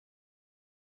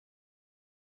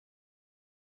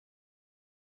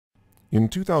In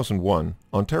 2001,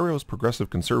 Ontario's Progressive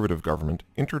Conservative government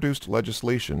introduced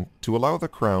legislation to allow the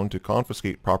Crown to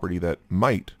confiscate property that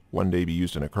might one day be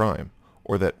used in a crime,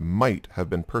 or that might have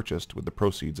been purchased with the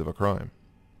proceeds of a crime.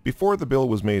 Before the bill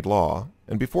was made law,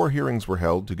 and before hearings were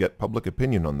held to get public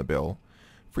opinion on the bill,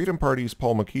 Freedom Party's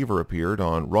Paul McKeever appeared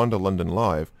on Rhonda London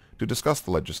Live to discuss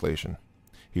the legislation.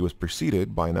 He was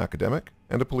preceded by an academic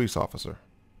and a police officer.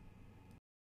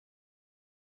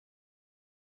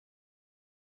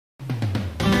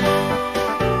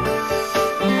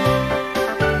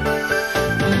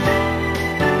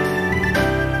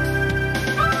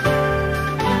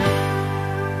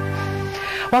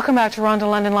 Welcome back to Rhonda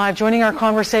London Live. Joining our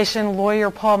conversation,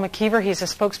 lawyer Paul McKeever. He's a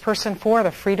spokesperson for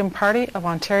the Freedom Party of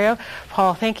Ontario.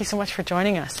 Paul, thank you so much for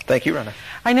joining us. Thank you, Rhonda.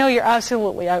 I know you're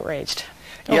absolutely outraged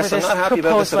over this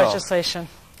proposed legislation.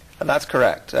 That's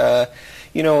correct.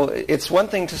 You know, it's one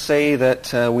thing to say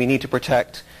that we need to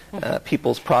protect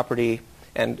people's property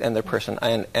and their person,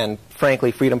 and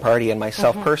frankly, Freedom Party and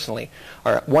myself personally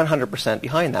are 100%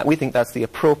 behind that. We think that's the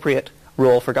appropriate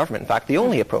role for government. In fact, the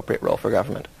only appropriate role for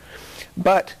government.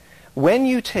 But when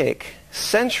you take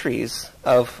centuries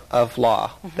of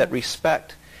law that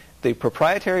respect the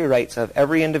proprietary rights of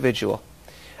every individual,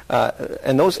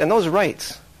 and those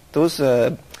rights to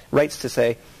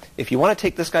say, if you want to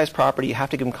take this guy's property, you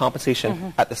have to give him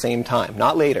compensation at the same time,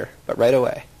 not later, but right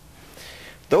away.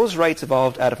 Those rights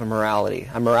evolved out of a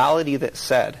morality that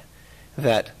said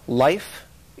that life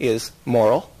is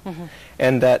moral,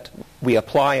 and that we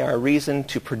apply our reason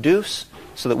to produce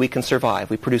so that we can survive.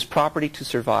 We produce property to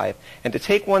survive. And to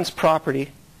take one's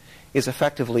property is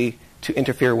effectively to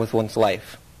interfere with one's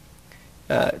life,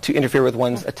 to interfere with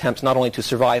one's attempts not only to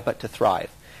survive but to thrive.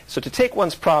 So to take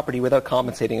one's property without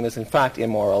compensating him is in fact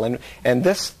immoral. And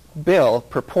this bill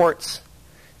purports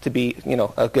to be, you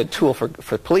know, a good tool for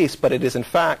police, but it is in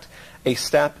fact a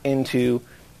step into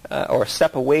or a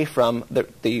step away from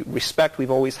the respect we've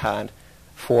always had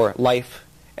for life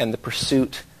and the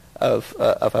pursuit of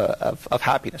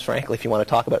happiness, frankly, if you want to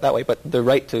talk about it that way, but the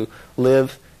right to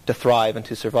live, to thrive, and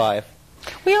to survive.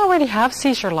 We already have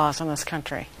seizure laws in this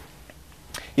country.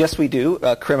 Yes, we do,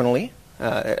 criminally,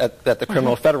 at the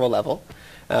criminal federal level.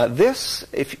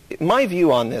 My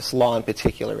view on this law in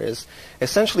particular is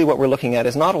essentially what we're looking at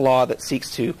is not a law that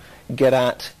seeks to get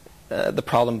at the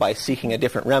problem by seeking a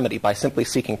different remedy, by simply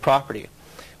seeking property.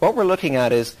 What we're looking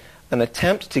at is an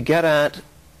attempt to get at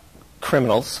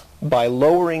criminals by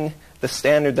lowering the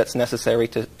standard that's necessary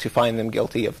to find them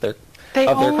guilty of their crime. They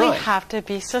only have to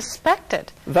be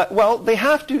suspected. Well, they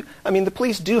have to. I mean, the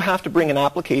police do have to bring an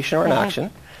application or an action,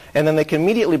 and then they can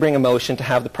immediately bring a motion to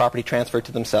have the property transferred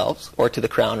to themselves, or to the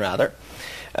Crown, rather.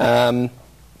 And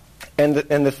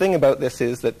the thing about this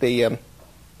is that there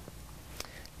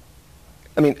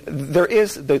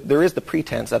is the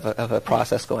pretense of a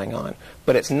process going on,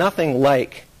 but it's nothing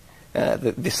like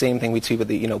the same thing we'd see with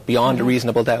the, beyond a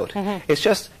reasonable doubt. It's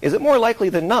just, is it more likely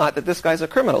than not that this guy's a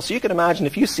criminal? So you can imagine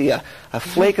if you see a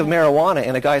flake of marijuana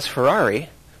in a guy's Ferrari,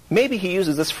 maybe he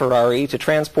uses this Ferrari to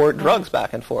transport drugs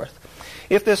back and forth.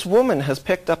 If this woman has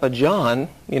picked up a John,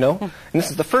 and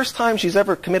this is the first time she's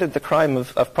ever committed the crime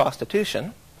of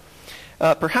prostitution,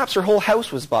 perhaps her whole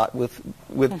house was bought with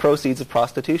proceeds of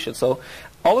prostitution. So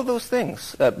all of those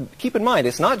things, keep in mind,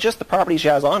 it's not just the property she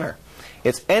has on her.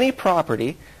 It's any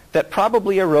property that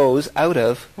probably arose out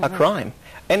of a crime.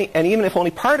 And even if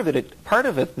only part of it,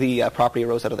 the property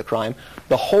arose out of the crime,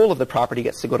 the whole of the property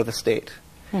gets to go to the state.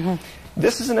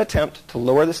 This is an attempt to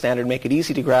lower the standard, make it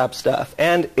easy to grab stuff,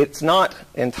 and it's not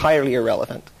entirely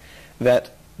irrelevant that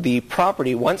the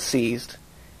property, once seized,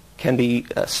 can be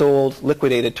sold,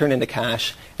 liquidated, turned into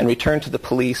cash, and returned to the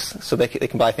police so they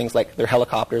can buy things like their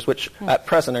helicopters, which at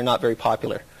present are not very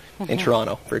popular in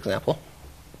Toronto, for example.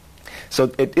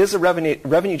 So it is a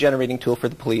revenue-generating tool for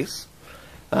the police,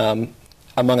 among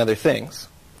other things.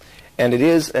 And it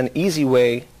is an easy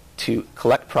way to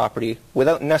collect property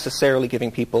without necessarily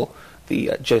giving people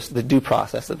just the due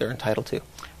process that they're entitled to.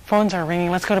 Phones are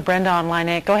ringing. Let's go to Brenda on line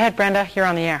 8. Go ahead, Brenda. You're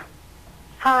on the air.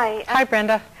 Hi. Hi,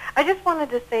 Brenda. I just wanted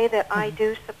to say that I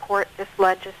do support this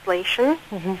legislation.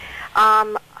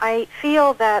 I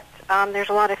feel that there's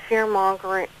a lot of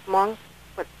fear-mongering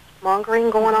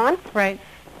going on. Right.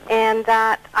 And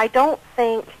that I don't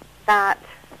think that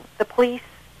the police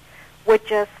would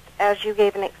just, as you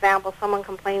gave an example, someone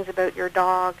complains about your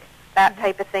dog, that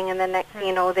type of thing, and then next thing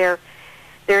you know, they're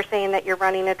saying that you're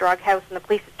running a drug house and the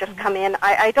police just come in.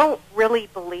 I don't really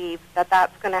believe that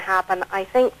that's going to happen. I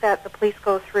think that the police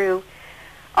go through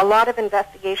a lot of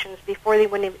investigations before they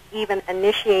would even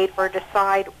initiate or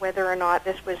decide whether or not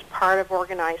this was part of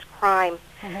organized crime.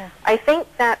 I think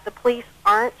that the police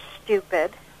aren't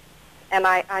stupid, and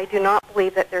I do not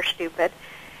believe that they're stupid.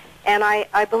 And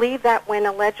I believe that when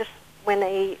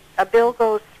a bill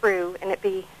goes through and it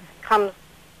becomes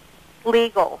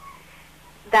legal,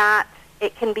 that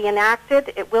it can be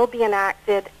enacted, it will be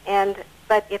enacted,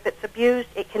 but if it's abused,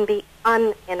 it can be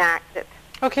unenacted.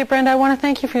 Okay, Brenda, I want to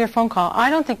thank you for your phone call.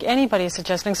 I don't think anybody is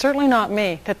suggesting, certainly not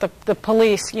me, that the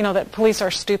police, that police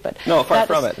are stupid. No, far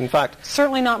from it. In fact,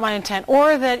 certainly not my intent,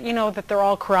 or that that they're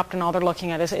all corrupt and all they're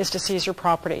looking at is to seize your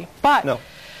property. But no.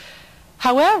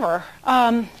 However,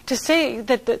 to say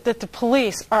that the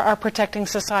police are protecting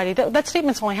society, that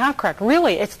statement's only half correct.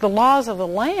 Really, it's the laws of the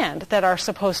land that are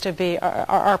supposed to be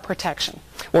our protection.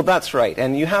 Well, that's right,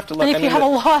 and you have to look. And if you have a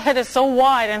law that is so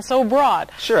wide and so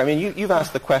broad. Sure. I mean, you've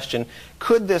asked the question: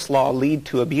 could this law lead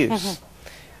to abuse? Mm-hmm.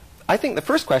 I think the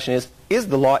first question is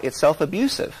the law itself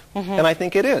abusive? Mm-hmm. And I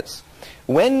think it is.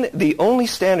 When the only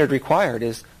standard required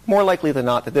is more likely than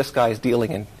not that this guy is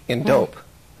dealing in dope.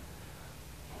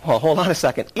 Well, hold on a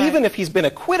second. Right. Even if he's been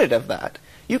acquitted of that,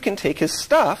 you can take his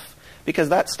stuff, because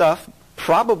that stuff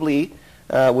probably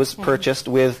was purchased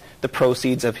with the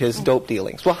proceeds of his dope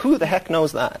dealings. Well, who the heck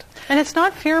knows that? And it's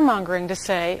not fear-mongering to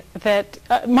say that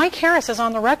Mike Harris is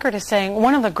on the record as saying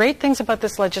one of the great things about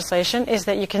this legislation is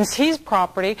that you can seize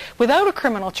property without a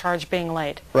criminal charge being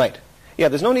laid. Right. Yeah,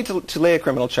 there's no need to lay a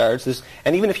criminal charge.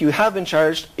 And even if you have been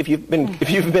charged, if you've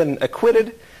been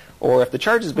acquitted, or if the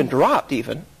charge has been dropped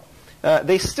even,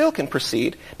 they still can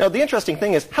proceed. Now, the interesting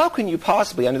thing is, how can you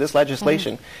possibly, under this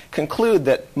legislation, conclude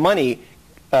that money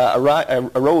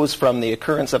arose from the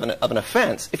occurrence of an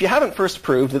offense if you haven't first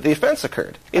proved that the offense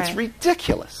occurred? It's right.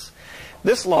 Ridiculous.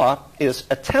 This law is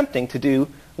attempting to do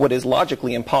what is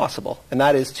logically impossible, and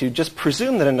that is to just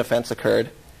presume that an offense occurred,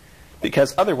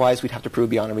 because otherwise we'd have to prove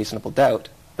beyond a reasonable doubt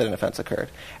that an offense occurred.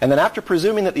 And then after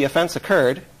presuming that the offense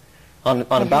occurred, on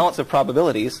a balance of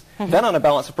probabilities, then on a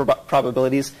balance of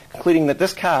probabilities, concluding that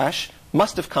this cash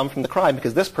must have come from the crime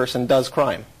because this person does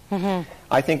crime.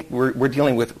 I think we're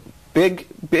dealing with big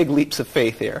leaps of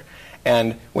faith here.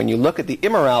 And when you look at the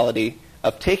immorality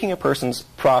of taking a person's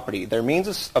property, their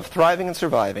means of thriving and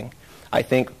surviving, I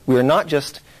think we're not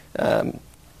just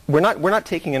we're not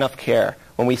taking enough care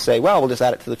when we say, well, we'll just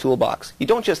add it to the toolbox. You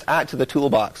don't just add to the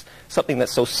toolbox something that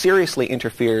so seriously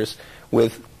interferes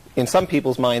with, in some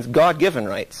people's minds, God-given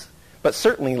rights, but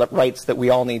certainly rights that we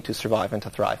all need to survive and to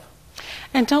thrive.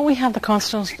 And don't we have the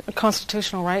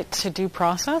constitutional right to due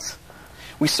process?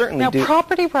 We certainly do. Now,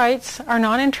 property rights are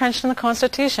not entrenched in the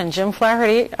Constitution. Jim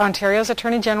Flaherty, Ontario's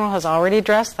Attorney General, has already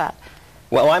addressed that.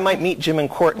 Well, I might meet Jim in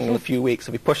court in a few weeks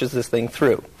if he pushes this thing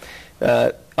through.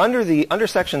 Under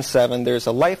Section 7, there's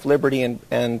a life, liberty,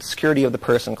 and security of the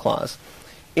person clause.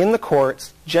 In the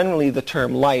courts, generally the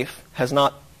term life has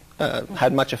not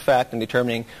had much effect in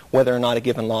determining whether or not a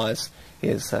given law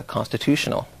is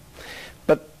constitutional.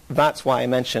 But that's why I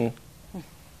mention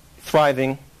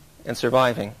thriving and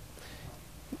surviving.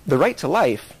 The right to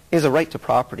life is a right to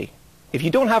property. If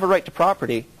you don't have a right to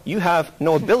property, you have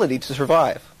no ability to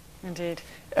survive. Indeed.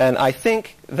 And I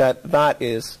think that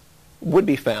would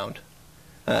be found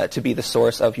to be the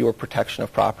source of your protection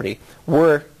of property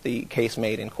were the case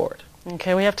made in court.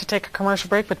 Okay, we have to take a commercial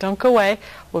break, but don't go away.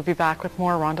 We'll be back with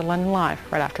more Rhonda London Live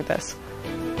right after this.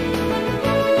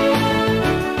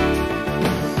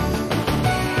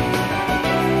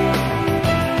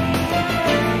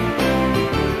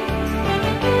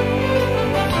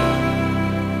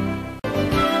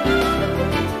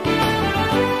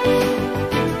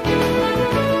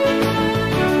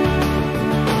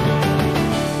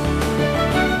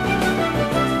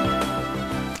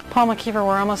 Paul McKeever,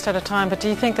 we're almost out of time, but do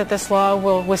you think that this law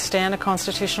will withstand a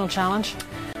constitutional challenge?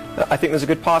 I think there's a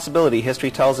good possibility. History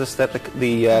tells us that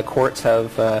the courts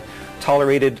have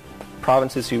tolerated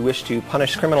provinces who wish to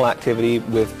punish criminal activity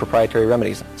with proprietary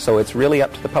remedies. So it's really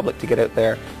up to the public to get out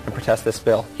there and protest this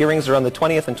bill. Hearings are on the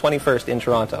 20th and 21st in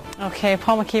Toronto. Okay,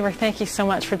 Paul McKeever, thank you so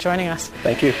much for joining us.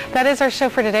 Thank you. That is our show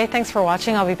for today. Thanks for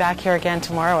watching. I'll be back here again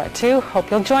tomorrow at 2.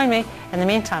 Hope you'll join me. In the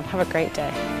meantime, have a great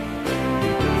day.